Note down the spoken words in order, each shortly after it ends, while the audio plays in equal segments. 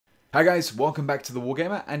Hi guys, welcome back to the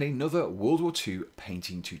Wargamer and another World War II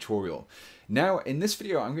painting tutorial. Now in this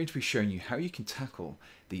video I'm going to be showing you how you can tackle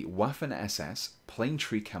the Waffen SS plain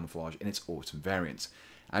tree camouflage in its autumn variant.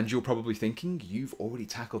 And you're probably thinking you've already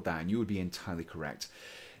tackled that, and you would be entirely correct.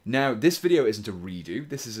 Now this video isn't a redo,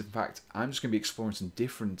 this is in fact, I'm just going to be exploring some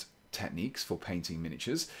different techniques for painting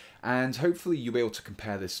miniatures, and hopefully you'll be able to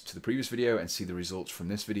compare this to the previous video and see the results from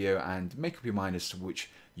this video and make up your mind as to which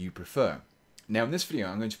you prefer. Now in this video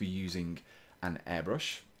I'm going to be using an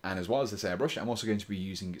airbrush, and as well as this airbrush I'm also going to be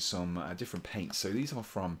using some different paints. So these are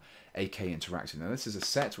from AK Interactive. Now this is a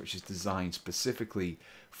set which is designed specifically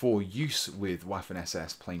for use with Waffen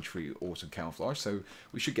SS Plain Tree Autumn Camouflage, so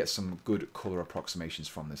we should get some good colour approximations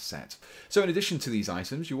from this set. So in addition to these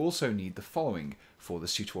items you also need the following for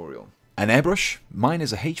this tutorial. An airbrush, mine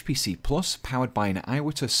is a HPC Plus powered by an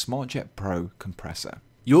Iwata SmartJet Pro compressor.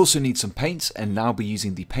 You also need some paints, and I'll be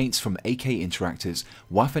using the paints from AK Interactive's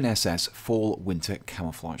Waffen SS Fall Winter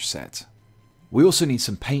Camouflage set. We also need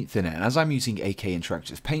some paint thinner, and as I'm using AK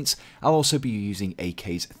Interactive's paints, I'll also be using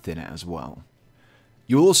AK's thinner as well.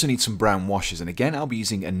 You'll also need some brown washes, and again I'll be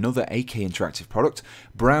using another AK Interactive product,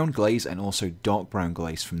 brown glaze and also dark brown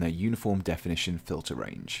glaze from their Uniform Definition filter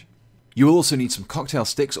range. You will also need some cocktail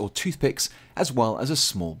sticks or toothpicks, as well as a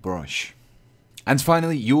small brush. And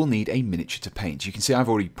finally, you will need a miniature to paint. You can see I've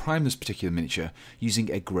already primed this particular miniature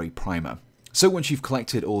using a grey primer. So once you've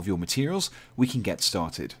collected all of your materials, we can get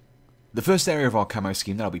started. The first area of our camo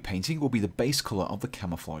scheme that I'll be painting will be the base colour of the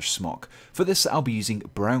camouflage smock. For this I'll be using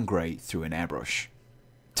brown grey through an airbrush.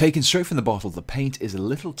 Taken straight from the bottle, the paint is a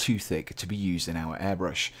little too thick to be used in our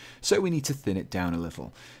airbrush, so we need to thin it down a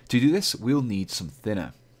little. To do this, we'll need some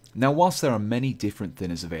thinner. Now whilst there are many different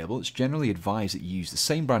thinners available, it's generally advised that you use the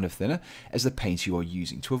same brand of thinner as the paint you are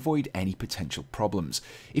using to avoid any potential problems.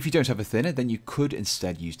 If you don't have a thinner, then you could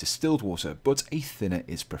instead use distilled water, but a thinner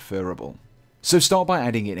is preferable. So start by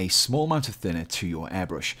adding in a small amount of thinner to your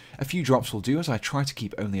airbrush. A few drops will do, as I try to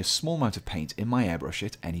keep only a small amount of paint in my airbrush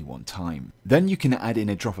at any one time. Then you can add in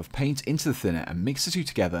a drop of paint into the thinner and mix the two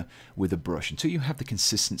together with a brush until you have the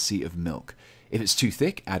consistency of milk. If it's too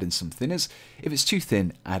thick, add in some thinners. If it's too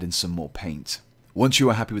thin, add in some more paint. Once you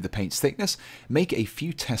are happy with the paint's thickness, make a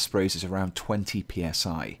few test sprays at around 20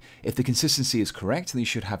 psi. If the consistency is correct, then you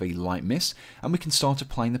should have a light mist, and we can start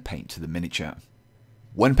applying the paint to the miniature.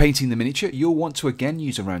 When painting the miniature, you'll want to again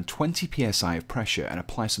use around 20 psi of pressure and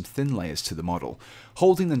apply some thin layers to the model,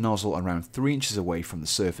 holding the nozzle around 3 inches away from the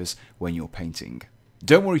surface when you're painting.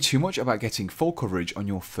 Don't worry too much about getting full coverage on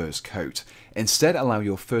your first coat. Instead, allow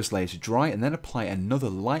your first layer to dry and then apply another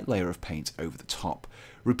light layer of paint over the top.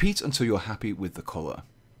 Repeat until you're happy with the colour.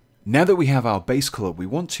 Now that we have our base colour, we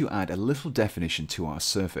want to add a little definition to our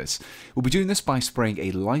surface. We'll be doing this by spraying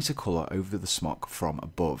a lighter colour over the smock from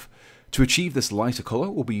above. To achieve this lighter colour,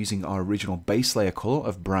 we'll be using our original base layer colour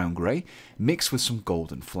of brown grey, mixed with some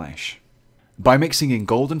golden flesh. By mixing in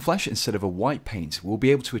golden flesh instead of a white paint, we'll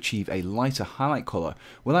be able to achieve a lighter highlight colour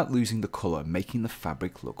without losing the colour, making the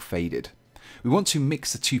fabric look faded. We want to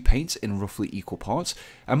mix the two paints in roughly equal parts,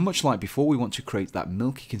 and much like before, we want to create that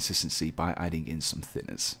milky consistency by adding in some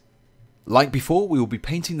thinners. Like before, we will be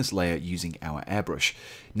painting this layer using our airbrush.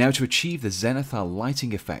 Now to achieve the zenithal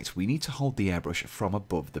lighting effect, we need to hold the airbrush from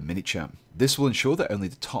above the miniature. This will ensure that only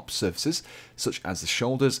the top surfaces, such as the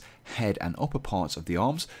shoulders, head and upper parts of the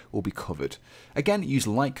arms, will be covered. Again, use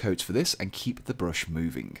light coats for this and keep the brush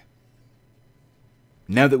moving.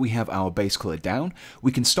 Now that we have our base colour down,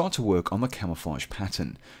 we can start to work on the camouflage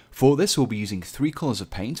pattern. For this we'll be using 3 colours of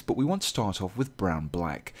paint, but we want to start off with brown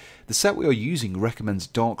black. The set we are using recommends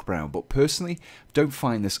dark brown, but personally don't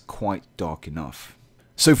find this quite dark enough.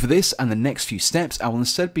 So for this and the next few steps, I will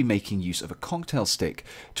instead be making use of a cocktail stick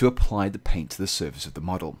to apply the paint to the surface of the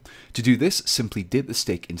model. To do this, simply dip the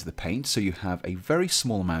stick into the paint so you have a very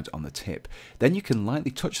small amount on the tip. Then you can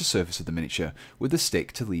lightly touch the surface of the miniature with the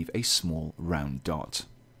stick to leave a small round dot.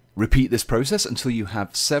 Repeat this process until you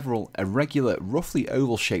have several irregular, roughly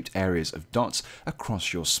oval-shaped areas of dots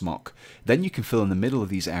across your smock. Then you can fill in the middle of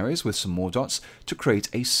these areas with some more dots to create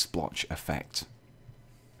a splotch effect.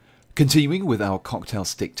 Continuing with our cocktail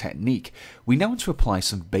stick technique, we now want to apply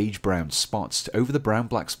some beige brown spots over the brown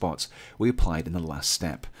black spots we applied in the last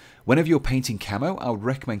step. Whenever you're painting camo, I would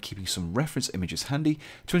recommend keeping some reference images handy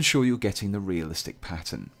to ensure you're getting the realistic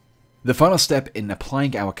pattern. The final step in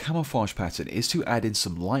applying our camouflage pattern is to add in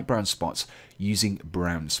some light brown spots using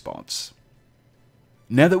brown spots.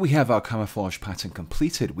 Now that we have our camouflage pattern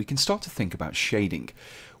completed, we can start to think about shading.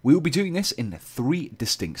 We will be doing this in 3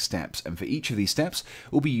 distinct steps, and for each of these steps,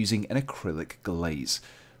 we'll be using an acrylic glaze.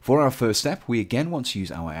 For our first step, we again want to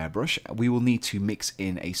use our airbrush. We will need to mix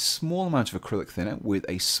in a small amount of acrylic thinner with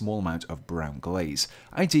a small amount of brown glaze,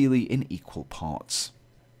 ideally in equal parts.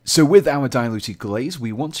 So with our diluted glaze,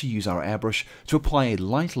 we want to use our airbrush to apply a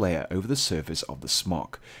light layer over the surface of the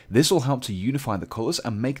smock. This will help to unify the colours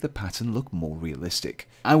and make the pattern look more realistic.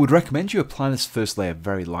 I would recommend you apply this first layer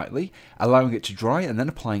very lightly, allowing it to dry and then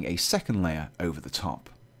applying a second layer over the top.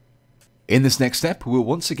 In this next step, we'll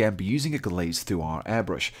once again be using a glaze through our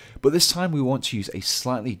airbrush, but this time we want to use a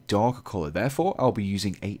slightly darker colour, therefore I'll be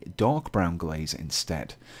using a dark brown glaze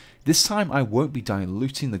instead. This time I won't be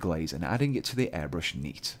diluting the glaze and adding it to the airbrush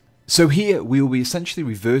neat. So here we will be essentially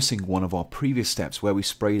reversing one of our previous steps where we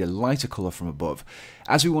sprayed a lighter colour from above.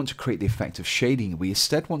 As we want to create the effect of shading, we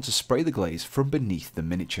instead want to spray the glaze from beneath the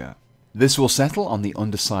miniature. This will settle on the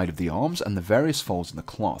underside of the arms and the various folds in the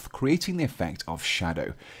cloth, creating the effect of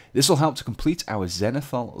shadow. This will help to complete our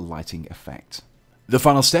zenithal lighting effect. The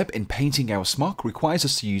final step in painting our smock requires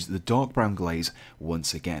us to use the dark brown glaze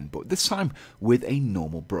once again, but this time with a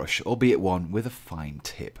normal brush, albeit one with a fine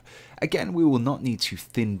tip. Again, we will not need to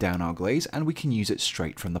thin down our glaze and we can use it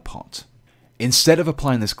straight from the pot. Instead of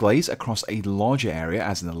applying this glaze across a larger area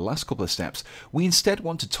as in the last couple of steps, we instead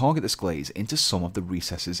want to target this glaze into some of the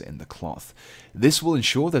recesses in the cloth. This will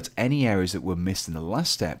ensure that any areas that were missed in the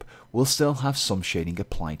last step will still have some shading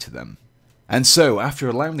applied to them. And so, after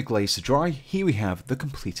allowing the glaze to dry, here we have the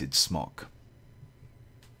completed smock.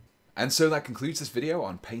 And so that concludes this video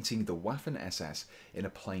on painting the Waffen SS in a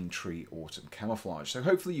plain tree autumn camouflage. So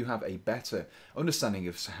hopefully you have a better understanding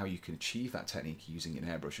of how you can achieve that technique using an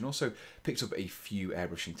airbrush, and also picked up a few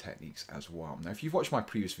airbrushing techniques as well. Now if you've watched my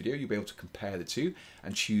previous video, you'll be able to compare the two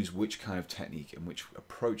and choose which kind of technique and which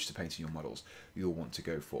approach to painting your models you'll want to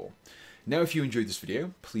go for. Now if you enjoyed this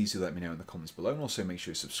video, please do let me know in the comments below, and also make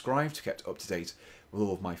sure to subscribe to get up to date with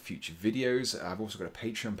all of my future videos. I've also got a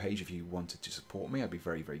Patreon page if you wanted to support me. I'd be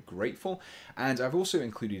very, very grateful. And I've also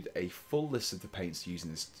included a full list of the paints to use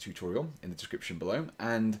in this tutorial in the description below.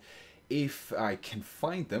 And if I can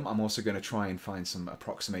find them, I'm also going to try and find some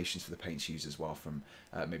approximations for the paints used as well from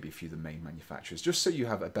maybe a few of the main manufacturers, just so you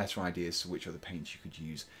have a better idea as to which other paints you could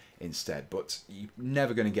use instead. But you're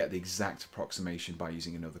never going to get the exact approximation by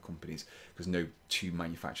using another company's, because no two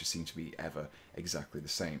manufacturers seem to be ever exactly the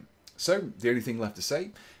same. So the only thing left to say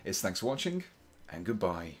is thanks for watching and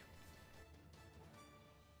goodbye.